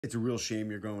It's a real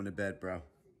shame you're going to bed, bro.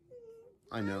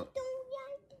 I know. I don't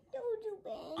like to go to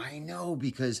bed. I know,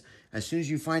 because as soon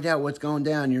as you find out what's going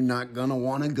down, you're not going to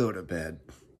want to go to bed.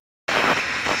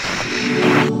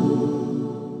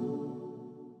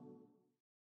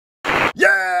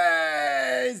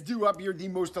 Yes! Duhop here, the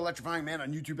most electrifying man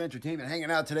on YouTube entertainment, hanging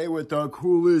out today with the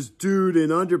coolest dude in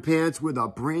underpants with a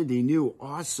brandy new,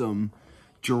 awesome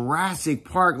Jurassic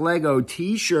Park Lego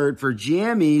t-shirt for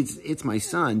jammies. It's my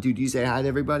son. Dude, you say hi to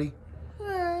everybody?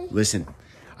 Hi. Listen,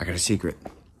 I got a secret.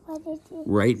 What is it?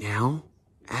 Right now,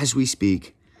 as we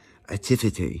speak, a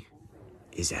Tiffany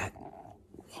is at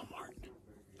Walmart.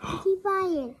 What's he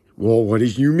buying? Well, what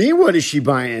does you mean? What is she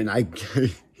buying?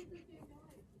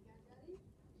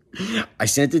 I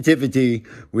sent a Tiffany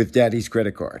with Daddy's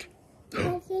credit card.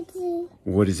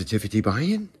 What is a Tiffany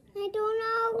buying? I don't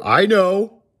know. I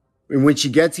know. And when she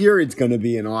gets here, it's going to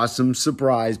be an awesome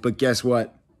surprise. But guess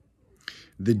what?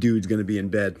 The dude's going to be in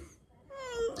bed.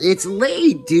 It's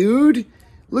late, dude.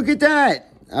 Look at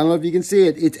that. I don't know if you can see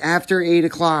it. It's after 8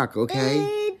 o'clock,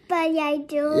 okay? But I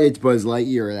do. It's Buzz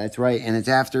Lightyear, that's right. And it's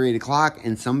after 8 o'clock,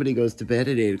 and somebody goes to bed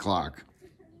at 8 o'clock.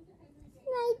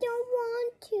 I don't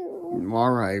want to.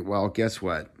 All right, well, guess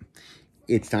what?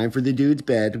 It's time for the dude's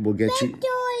bed. We'll get you...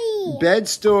 Story. Bed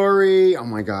story. Oh,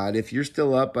 my God. If you're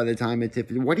still up by the time it's...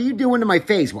 What are you doing to my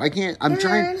face? Why can't... I'm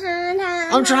trying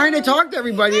to talk to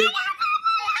everybody.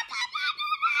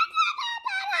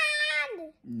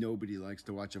 Nobody likes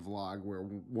to watch a vlog where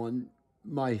one,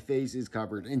 my face is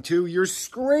covered, and two, you're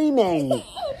screaming. All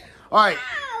right,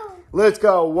 let's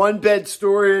go. One bed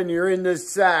story, and you're in this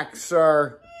sack,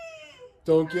 sir.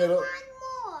 Don't get it.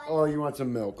 Oh, you want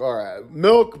some milk? All right,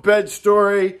 milk, bed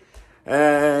story,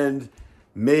 and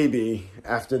maybe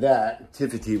after that,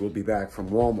 Tiffany will be back from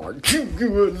Walmart.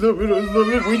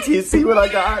 Wait till you see what I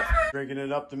got. Drinking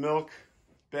it up to milk.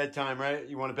 Bedtime, right?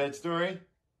 You want a bed story?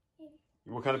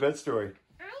 What kind of bed story?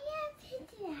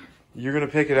 You're going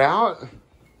to pick it out?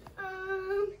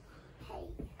 I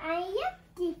love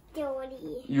this story.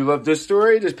 You love this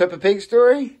story? This Peppa Pig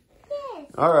story? Yes.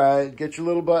 All right. Get your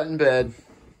little butt in bed.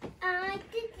 I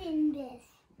did in this.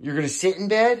 You're going to sit in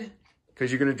bed?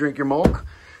 Because you're going to drink your milk?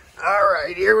 All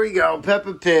right. Here we go.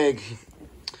 Peppa Pig.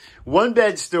 One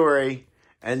bed story.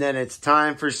 And then it's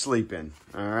time for sleeping.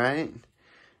 All right?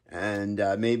 And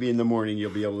maybe in the morning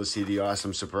you'll be able to see the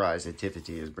awesome surprise that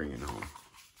Tiffany is bringing home.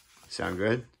 Sound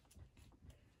good?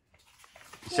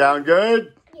 Sound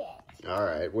good? Yes. All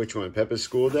right. Which one? Peppa's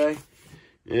school day?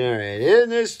 All right. In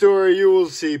this story, you will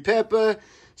see Peppa,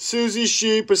 Susie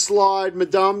Sheep, a slide,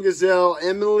 Madame Gazelle,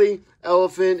 Emily,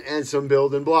 Elephant, and some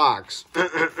building blocks.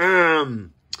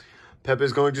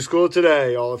 Peppa's going to school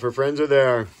today. All of her friends are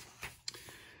there.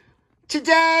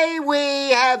 Today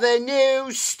we have a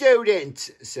new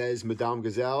student, says Madame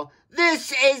Gazelle.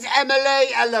 This is Emily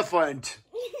Elephant.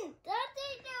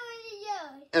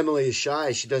 Emily is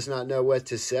shy. She does not know what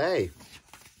to say.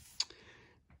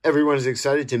 Everyone is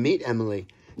excited to meet Emily.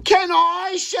 Can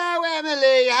I show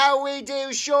Emily how we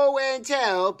do show and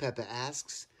tell? Peppa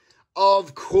asks.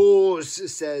 Of course,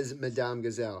 says Madame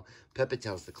Gazelle. Peppa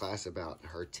tells the class about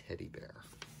her teddy bear.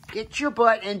 Get your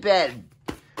butt in bed.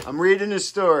 I'm reading a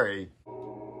story.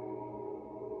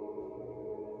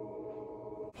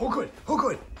 Oh, good. Oh,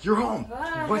 good. You're home.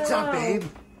 Wow. What's up, babe?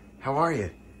 How are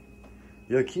you?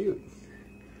 You look cute.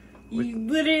 You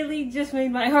literally just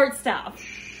made my heart stop.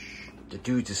 The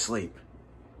dude's asleep.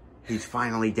 He's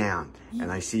finally down.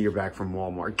 And I see you're back from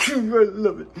Walmart. I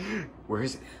love it. Where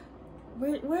is it?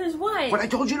 Where's what? What I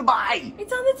told you to buy.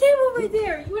 It's on the table right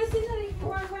there. You want to say something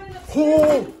before I run it upstairs?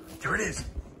 Oh, there it is.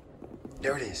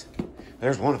 There it is.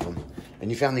 There's one of them. And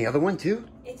you found the other one too?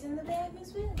 It's in the bag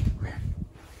as well. Where?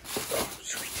 Oh,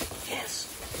 sweet. Yes.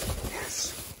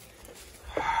 Yes.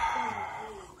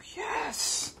 Oh,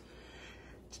 yes.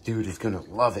 Dude is going to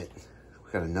love it. We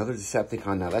got another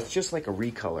Decepticon now. That's just like a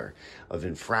recolor of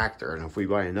Infractor. And if we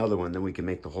buy another one, then we can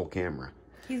make the whole camera.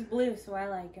 He's blue, so I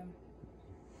like him.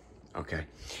 Okay.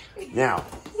 Now,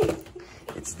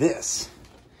 it's this.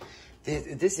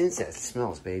 This incense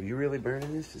smells, babe. You really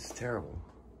burning this? This is terrible.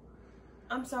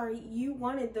 I'm sorry. You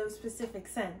wanted those specific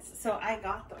scents, so I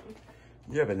got them.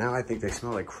 Yeah, but now I think they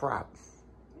smell like crap.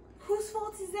 Whose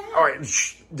fault is that? All right.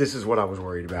 Shh. This is what I was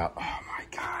worried about. Oh, my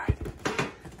God.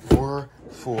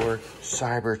 4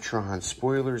 Cybertron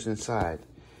spoilers inside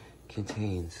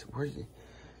contains. Where?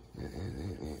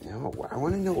 No, I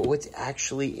want to know what's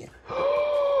actually in.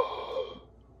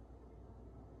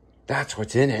 That's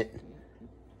what's in it.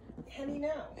 How do you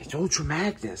know? It's Ultra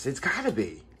Magnus. It's got to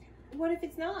be. What if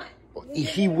it's not?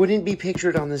 He wouldn't be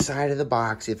pictured on the side of the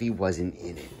box if he wasn't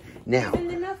in it. Now,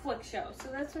 Isn't enough what's dog show, so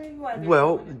that's maybe why.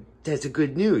 Well, that's a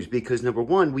good news because number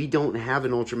one, we don't have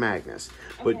an Ultra Magnus.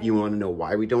 But Okay. you want to know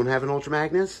why we don't have an Ultra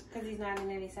Magnus? Because he's not in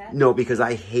any set? No, because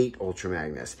I hate Ultra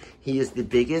Magnus. He is the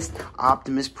biggest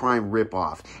Optimus Prime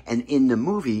ripoff. And in the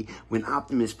movie, when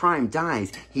Optimus Prime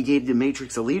dies, he gave the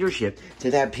Matrix of Leadership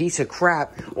to that piece of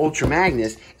crap, Ultra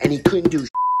Magnus, and he couldn't do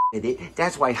with it.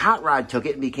 That's why Hot Rod took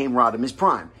it and became Rodimus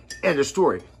Prime. End of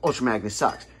story. Ultra Magnus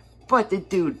sucks. But the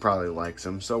dude probably likes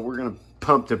him, so we're going to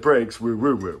pump the brakes. Woo,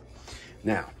 woo, woo.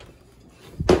 Now,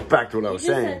 back to what I was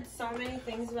saying. You said so many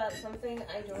things about something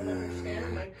I don't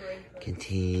understand. My brain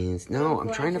Contains. No,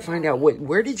 I'm trying to find out what.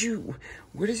 Where does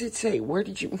it say? Where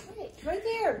did you? Right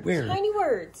there. Where? Tiny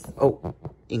words. Oh,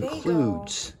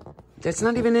 includes. That's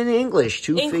not even in English.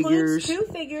 Includes two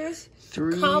figures.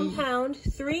 3 compound,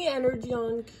 3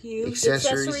 energon cubes,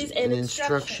 accessories and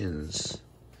instructions.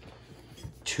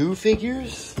 2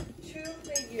 figures? 2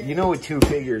 figures. You know what 2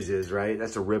 figures is, right?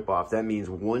 That's a ripoff. That means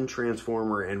 1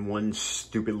 Transformer and 1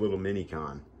 stupid little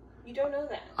Minicon. You don't know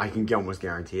that. I can almost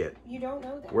guarantee it. You don't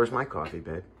know that. Where's my coffee,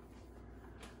 babe?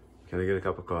 Can I get a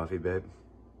cup of coffee, babe?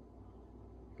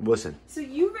 Listen. So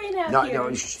you ran out here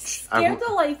and scared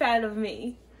the life out of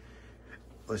me.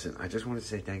 Listen, I just wanted to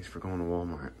say thanks for going to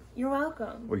Walmart. You're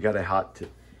welcome. We got a hot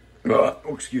tip. Oh,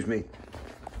 excuse me.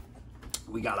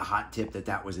 We got a hot tip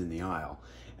that was in the aisle,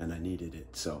 and I needed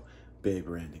it, so babe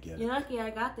ran to get it. You're lucky I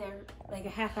got there like a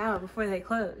half hour before they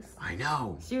closed. I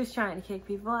know. She was trying to kick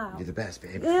people out. You're the best,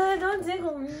 babe. Don't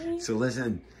tickle me. So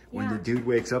listen, when the dude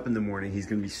wakes up in the morning, he's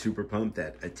going to be super pumped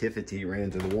that a Tiffany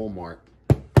ran to the Walmart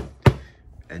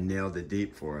and nailed it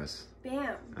deep for us.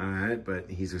 Bam. All right, but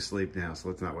he's asleep now, so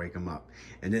let's not wake him up.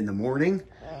 And in the morning,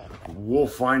 we'll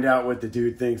find out what the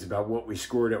dude thinks about what we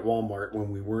scored at Walmart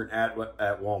when we weren't at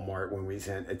Walmart when we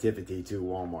sent a Tiffany to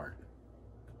Walmart.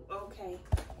 Okay.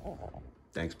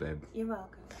 Thanks, babe. You're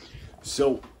welcome.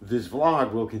 So this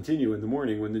vlog will continue in the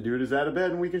morning when the dude is out of bed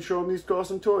and we can show him these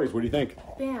awesome toys. What do you think?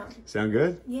 Bam. Sound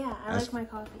good? Yeah, I like my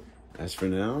coffee. As for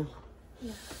now,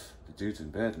 yeah. The dude's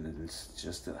in bed and it's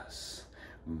just us.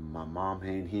 My mom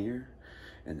ain't here,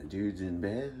 and the dude's in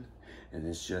bed, and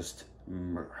it's just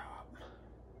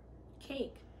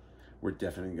cake. We're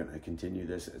definitely going to continue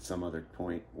this at some other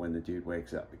point when the dude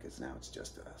wakes up, because now it's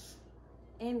just us.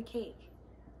 And cake.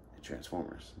 And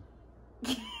Transformers.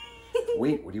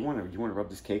 Wait, what do you want? Do you want to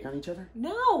rub this cake on each other?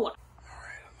 No! All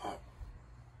right,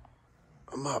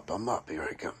 I'm up. Here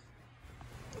I come.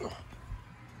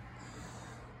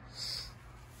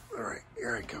 All right,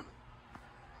 here I come.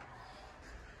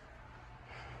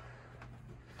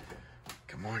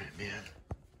 Good morning, man.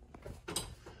 Did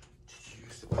you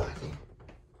use the potty?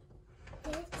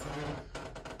 Yes.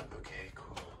 Okay,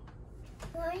 cool.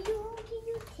 Why are you holding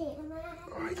your camera?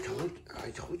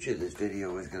 I told you this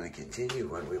video was gonna continue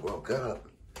when we woke up,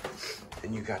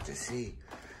 and you got to see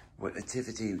what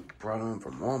Tiffany brought home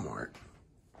from Walmart.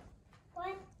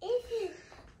 What is it?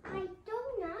 I'm so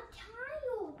not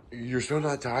tired. You're still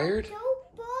not tired? So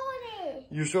bored.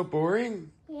 You're so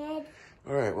boring? Yes.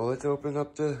 All right, well, let's open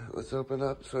up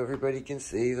so everybody can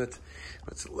see. Let's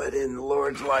let in the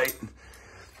Lord's light.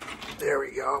 There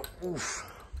we go. Oof.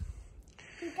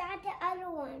 You got the other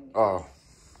one. Oh.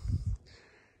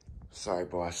 Sorry,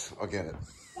 boss. I'll get it.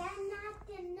 That's not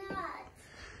the nuts.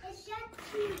 It's just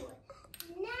 2.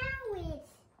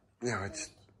 Now it's...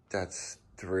 No, that's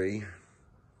 3.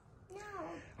 No.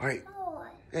 All right.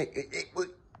 4. Hey,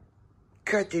 look.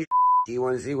 Cut this. Do you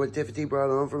want to see what Tiffany brought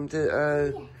home from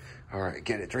Yeah. All right,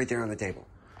 get it. It's right there on the table.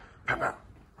 Pop.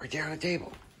 Right there on the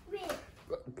table. Wait.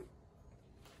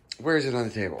 Where is it on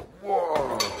the table?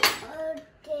 Whoa.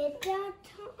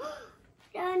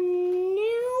 The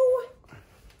new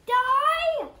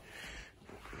die?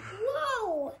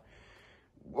 Whoa.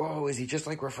 Whoa, is he just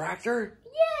like Refractor?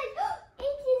 Yes,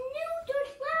 it's a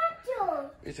new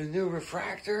refractor. It's a new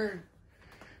Refractor?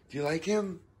 Do you like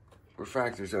him?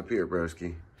 Refractor's up here,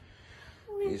 broski.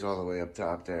 He's all the way up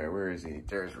top there. Where is he?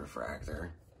 There's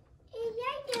Refractor. He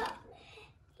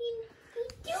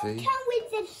do See? come with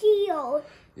the shield.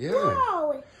 Yeah.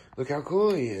 Whoa. Look how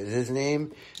cool he is. His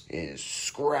name is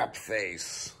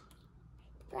Scrapface.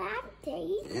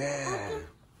 Blackface? Yeah.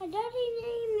 I thought he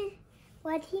named...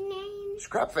 What he named?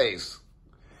 Scrapface.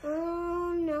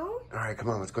 Oh, no. All right, come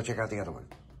on. Let's go check out the other one.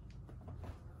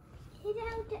 Check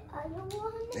out the other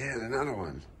one? Yeah, another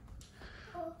one.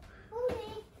 Oh,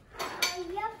 okay.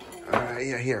 All right,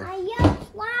 yeah, here. I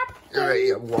yup, Blackface. All right,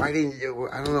 yeah, why didn't you...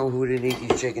 I don't know who didn't eat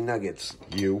these chicken nuggets.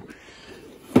 You.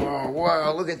 Oh,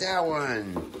 wow, look at that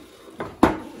one.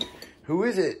 Who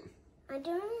is it? I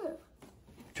don't know.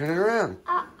 Turn it around.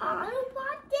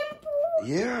 Autobot Dimple?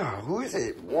 Yeah, who is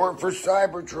it? War for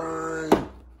Cybertron.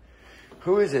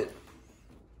 Who is it?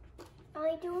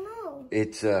 I don't know.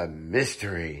 It's a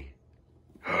mystery.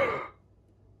 Autobots.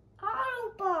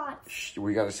 Shh,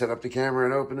 we gotta set up the camera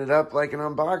and open it up like an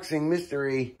unboxing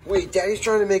mystery. Wait, Daddy's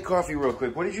trying to make coffee real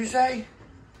quick. What did you say?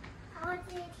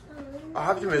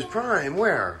 Optimus Prime,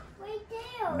 where? Right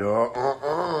there.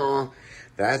 No,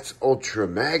 that's Ultra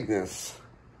Magnus.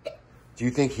 Do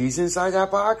you think he's inside that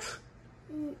box?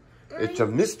 It's a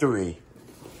mystery.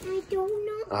 I don't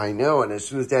know. I know, and as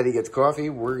soon as Daddy gets coffee,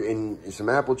 we're in some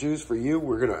apple juice for you.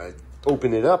 We're gonna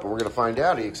open it up and we're gonna find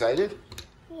out. Are you excited?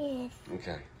 Yes.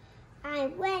 Okay.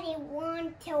 I really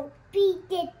want to beat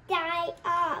the die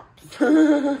up.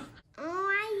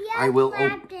 Oh, I will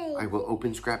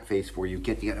open Scrap Scrap Face for you.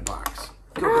 Get the other box.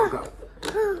 Go, go,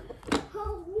 go.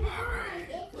 Oh, why?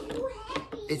 It's too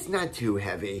heavy. It's not too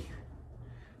heavy.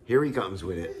 Here he comes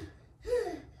with it.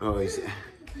 Oh, he's.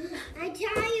 I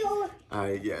tell you.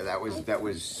 Yeah, that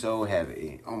was so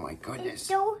heavy. Oh my goodness. It's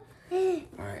so. All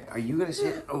right, are you gonna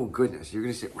sit? Oh goodness, you're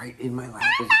gonna sit right in my lap.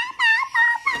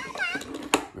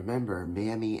 Remember,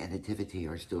 Mammy and Nativity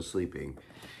are still sleeping.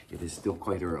 It is still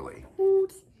quite early.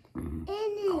 Who's in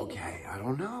it? Okay, I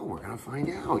don't know. We're gonna find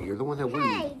out. You're the one that Hey,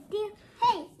 wouldn't.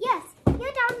 hey, yes, you're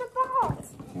down the box.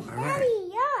 All Daddy, right.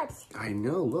 yes. I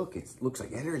know. Look, it looks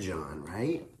like Energon,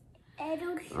 right?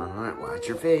 It'll All right, watch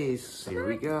your face. Here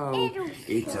we go. It'll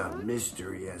It's a show.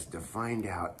 mystery as to find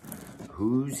out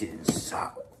who's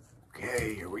inside.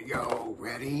 Okay, here we go.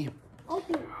 Ready?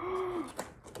 open. Whoa.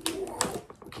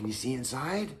 Can you see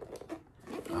inside?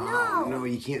 No. Oh, no,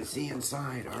 you can't see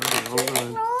inside. All right, hold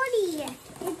on.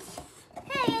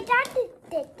 Hey,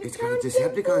 It's got a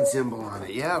Decepticon symbol on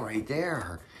it. Yeah, right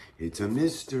there. It's a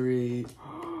mystery.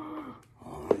 Oh,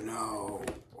 no.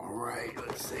 All right,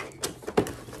 let's see.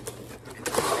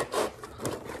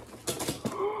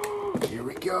 Here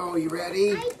we go. You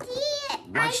ready? I see it.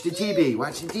 Watch the TV.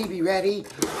 Watch the TV. Ready?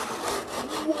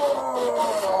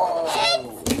 Whoa!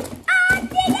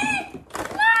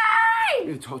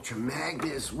 It's Ultra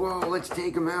Magnus. Whoa, let's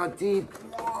take him out deep.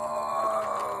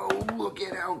 Whoa! Look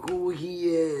at how cool he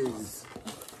is.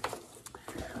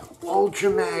 Ultra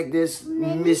Magnus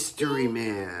Mystery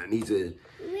Man. He's a.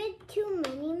 With too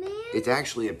many man. It's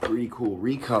actually a pretty cool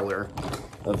recolor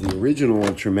of the original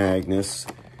Ultra Magnus.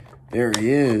 There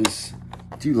he is.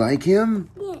 Do you like him?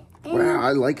 Yeah. Wow,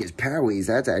 I like his powies.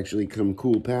 That's actually some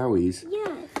cool powies.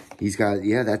 Yes. He's got,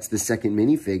 yeah, that's the second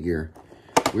minifigure.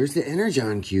 Where's the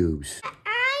Energon cubes?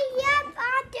 I love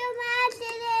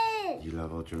Automatic. You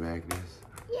love Ultra Magnus?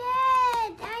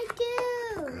 Yes, I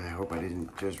do. I hope I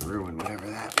didn't just ruin whatever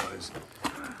that was.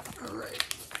 All right.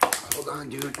 Hold on,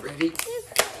 dude. Ready?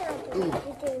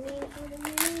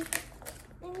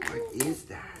 What is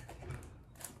that?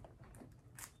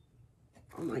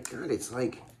 Oh my God, it's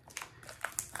like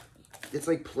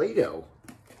Play-Doh.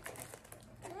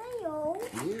 Play-Doh?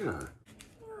 Yeah.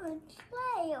 It's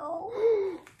Play-Doh.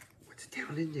 What's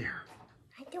down in there?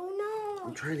 I don't know.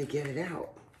 I'm trying to get it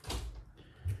out.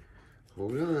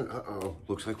 Hold on. Uh-oh.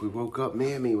 Looks like we woke up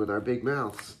Mammy with our big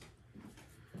mouths.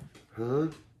 Huh?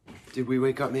 Did we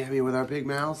wake up Mammy with our big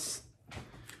mouths?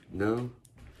 No?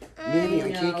 Mammy,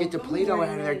 I can't get the Play-Doh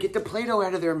out of there. Get the Play-Doh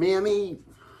out of there, Mammy.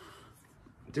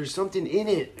 There's something in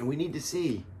it, and we need to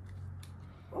see.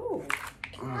 Oh,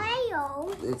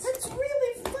 Play-Doh? that's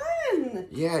really fun.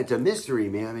 Yeah, it's a mystery,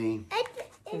 Mammy.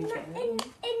 It's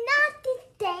not the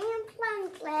same playing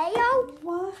Play-Doh.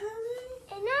 What, honey?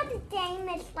 It's not the same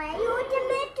as Play-Doh. It's a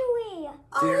mystery.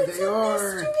 There it's they a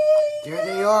are. mystery. There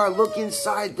they are. Look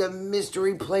inside the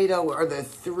mystery Play-Doh are the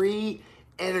 3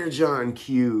 Energon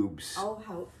cubes. Oh,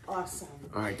 how awesome.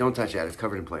 All right, don't touch that. It's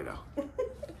covered in Play-Doh.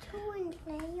 Two in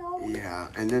Play-Doh. Yeah,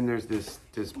 and then there's this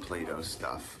Play-Doh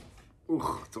stuff.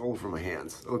 Ooh, it's all over my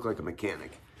hands. I look like a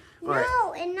mechanic. All right.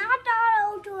 No, and not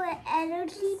all to an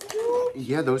energy tube.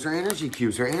 Yeah, those are energy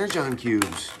cubes. They're Energon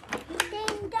cubes.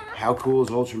 How cool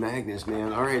is Ultra Magnus,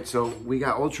 man? All right, so we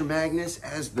got Ultra Magnus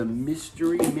as the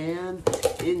mystery man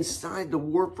inside the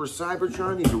warp for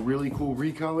Cybertron. He's a really cool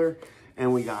recolor.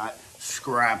 And we got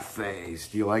Scrap Face.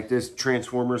 Do you like this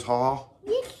Transformers haul?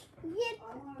 You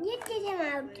get him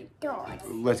out the door.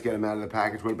 Let's get him out of the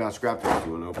package. What about Scrap Face?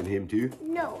 You want to open him too?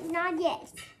 No, not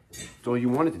yet. That's all you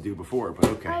wanted to do before, but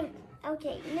okay.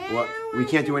 Okay, now Well, we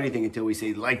can't do anything until we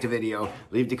say like the video,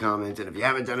 leave the comments, and if you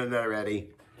haven't done it already,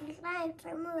 like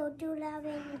for more, do love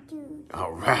and do.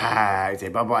 all right, say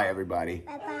bye-bye, everybody.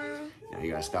 Bye-bye. Now you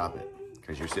gotta stop it,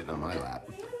 because you're sitting on my lap.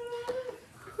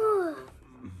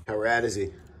 How rad is he?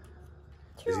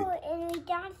 And we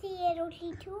got the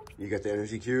energy tube. You got the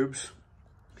energy cubes?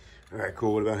 All right,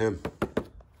 cool. What about him?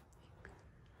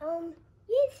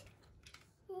 Yes.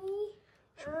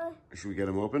 Should we get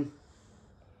him open?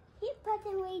 He put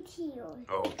right here.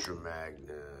 Ultra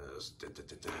Magnus.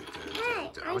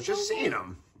 Hey, I was just seeing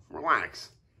them. Relax.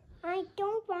 I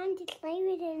don't want to play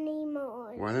with it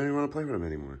anymore. Why don't you want to play with them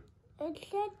anymore? It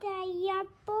said that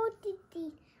both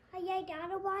the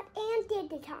Autobot and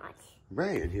Digitots.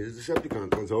 Right, and here's the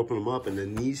Decepticons. Let's open them up, and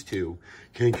then these two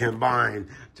can combine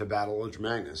to battle Ultra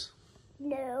Magnus.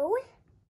 No.